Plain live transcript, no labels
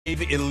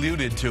Dave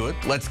alluded to it.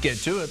 Let's get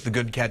to it. The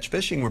Good Catch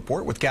Fishing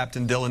Report with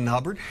Captain Dylan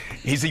Hubbard.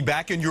 Is he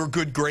back in your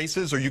good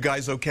graces? Are you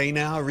guys okay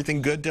now?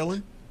 Everything good,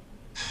 Dylan?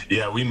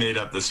 Yeah, we made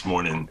up this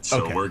morning,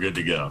 so okay. We're good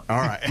to go. All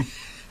right.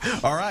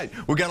 All right.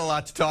 We got a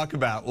lot to talk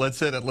about.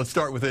 Let's hit it. Let's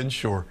start with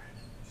inshore.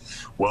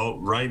 Well,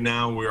 right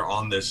now we're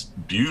on this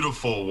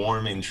beautiful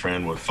warming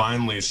trend with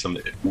finally some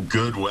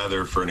good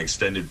weather for an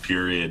extended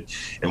period.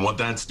 And what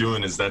that's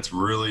doing is that's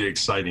really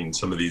exciting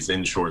some of these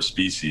inshore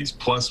species.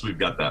 Plus, we've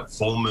got that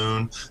full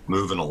moon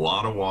moving a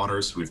lot of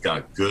water, so we've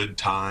got good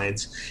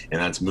tides, and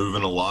that's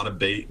moving a lot of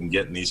bait and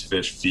getting these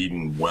fish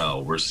feeding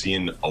well. We're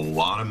seeing a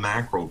lot of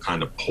mackerel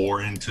kind of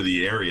pour into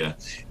the area.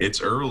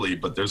 It's early,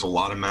 but there's a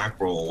lot of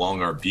mackerel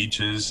along our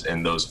beaches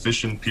and those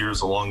fishing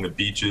piers along the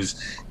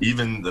beaches.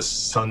 Even the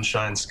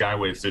Sunshine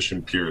Skyway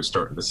fishing pier is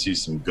starting to see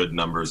some good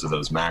numbers of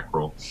those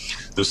mackerel.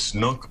 The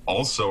snook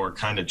also are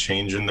kind of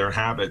changing their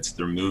habits.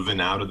 They're moving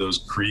out of those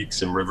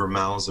creeks and river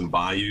mouths and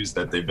bayous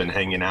that they've been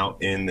hanging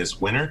out in this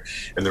winter,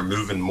 and they're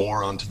moving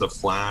more onto the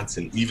flats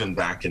and even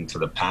back into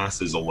the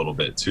passes a little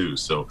bit too.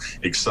 So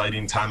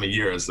exciting time of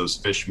year as those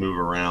fish move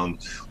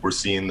around. We're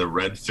seeing the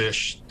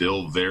redfish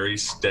still very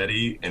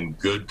steady and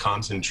good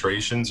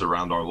concentrations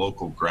around our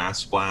local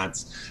grass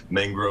flats,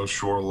 mangrove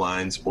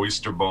shorelines,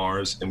 oyster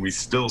bars, and we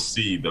still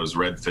see those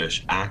redfish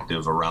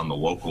active around the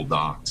local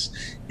docks,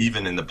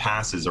 even in the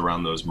passes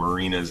around those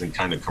marinas and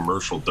kind of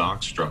commercial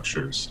dock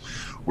structures.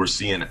 We're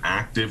seeing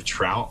active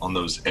trout on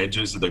those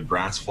edges of the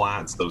grass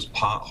flats, those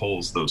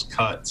potholes, those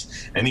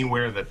cuts,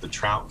 anywhere that the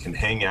trout can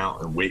hang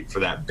out and wait for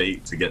that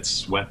bait to get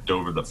swept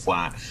over the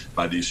flat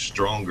by these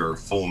stronger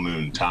full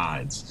moon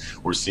tides.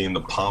 We're seeing the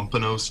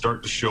pompanos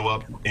start to show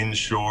up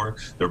inshore.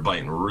 They're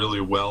biting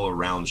really well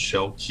around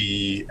Shell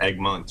Key,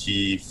 Egmont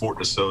Key, Fort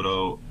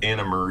DeSoto,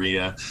 Anna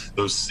Maria,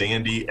 those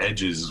sandy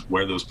edges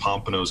where those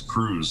pompanos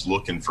cruise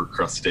looking for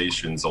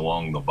crustaceans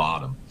along the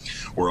bottom.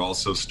 We're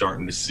also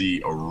starting to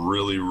see a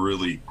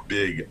really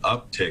big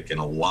uptick in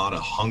a lot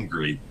of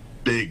hungry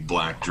big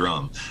black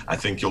drum. I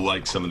think you'll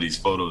like some of these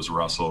photos,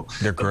 Russell.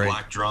 They're great. The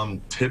black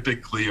drum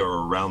typically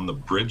are around the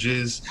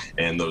bridges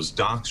and those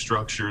dock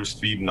structures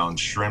feeding on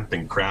shrimp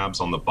and crabs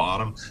on the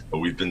bottom, but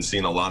we've been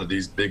seeing a lot of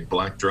these big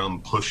black drum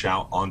push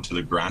out onto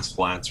the grass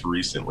flats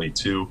recently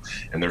too,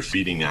 and they're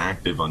feeding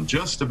active on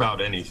just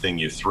about anything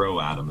you throw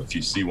at them if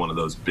you see one of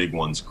those big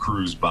ones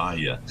cruise by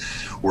you.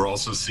 We're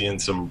also seeing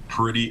some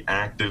pretty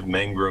active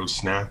mangrove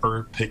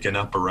snapper picking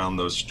up around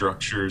those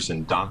structures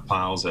and dock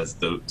piles as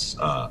those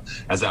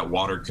as that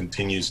water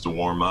continues to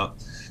warm up.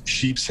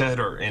 Sheep's head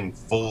are in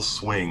full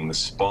swing. The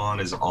spawn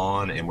is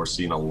on, and we're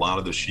seeing a lot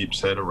of the sheep's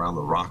head around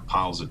the rock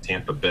piles of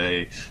Tampa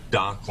Bay,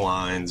 dock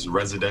lines,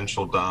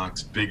 residential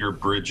docks, bigger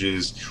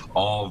bridges,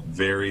 all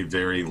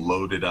very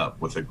loaded up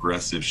with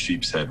aggressive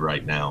sheep's head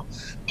right now.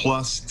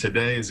 Plus,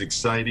 today is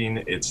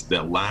exciting. It's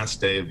the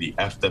last day of the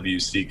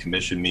FWC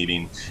commission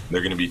meeting. They're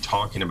going to be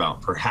talking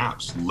about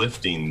perhaps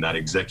lifting that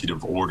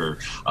executive order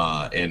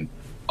and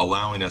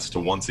allowing us to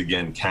once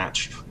again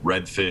catch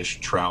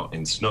redfish, trout,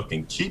 and snook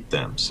and keep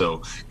them.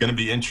 So going to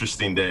be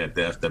interesting day at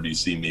the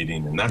FWC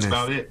meeting, and that's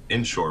about it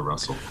inshore,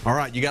 Russell. All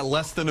right, you got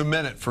less than a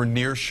minute for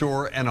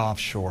nearshore and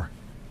offshore.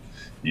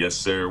 Yes,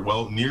 sir.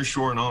 Well,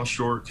 nearshore and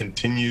offshore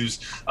continues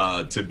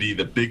to be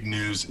the big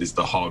news is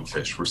the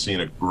hogfish. We're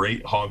seeing a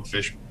great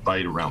hogfish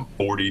bite around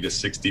 40 to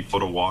 60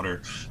 foot of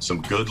water.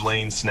 Some good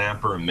lane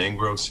snapper and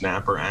mangrove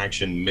snapper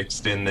action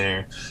mixed in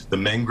there. The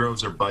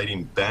mangroves are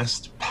biting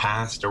best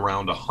past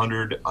around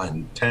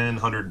 110,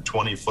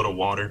 120 foot of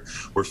water.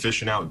 We're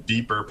fishing out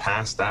deeper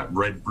past that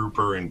red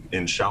grouper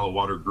and shallow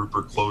water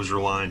grouper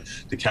closure line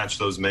to catch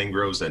those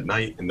mangroves at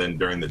night, and then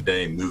during the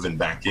day moving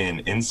back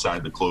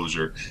inside the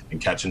closure and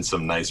catching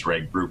some nice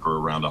red grouper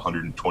around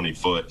 120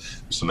 foot.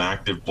 There's some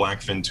active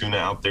blackfin tuna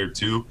out there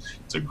too.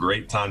 It's a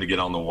great time to get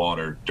on the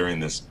water during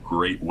this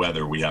great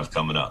weather we have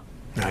coming up.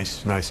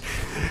 Nice.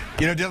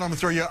 You know, Dylan,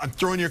 I'm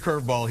throwing you a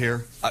curveball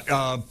here.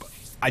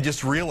 I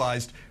just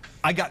realized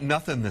I got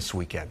nothing this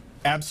weekend.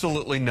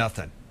 Absolutely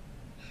nothing.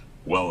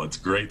 Well, it's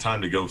a great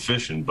time to go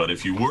fishing, but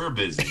if you were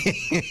busy,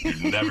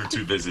 you're never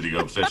too busy to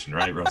go fishing,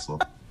 right,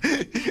 Russell?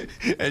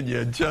 And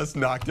you just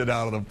knocked it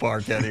out of the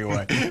park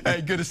anyway.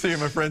 Hey, good to see you,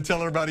 my friend. Tell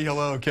everybody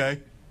hello, okay?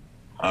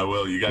 I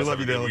will. You guys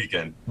have a good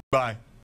weekend. Bye.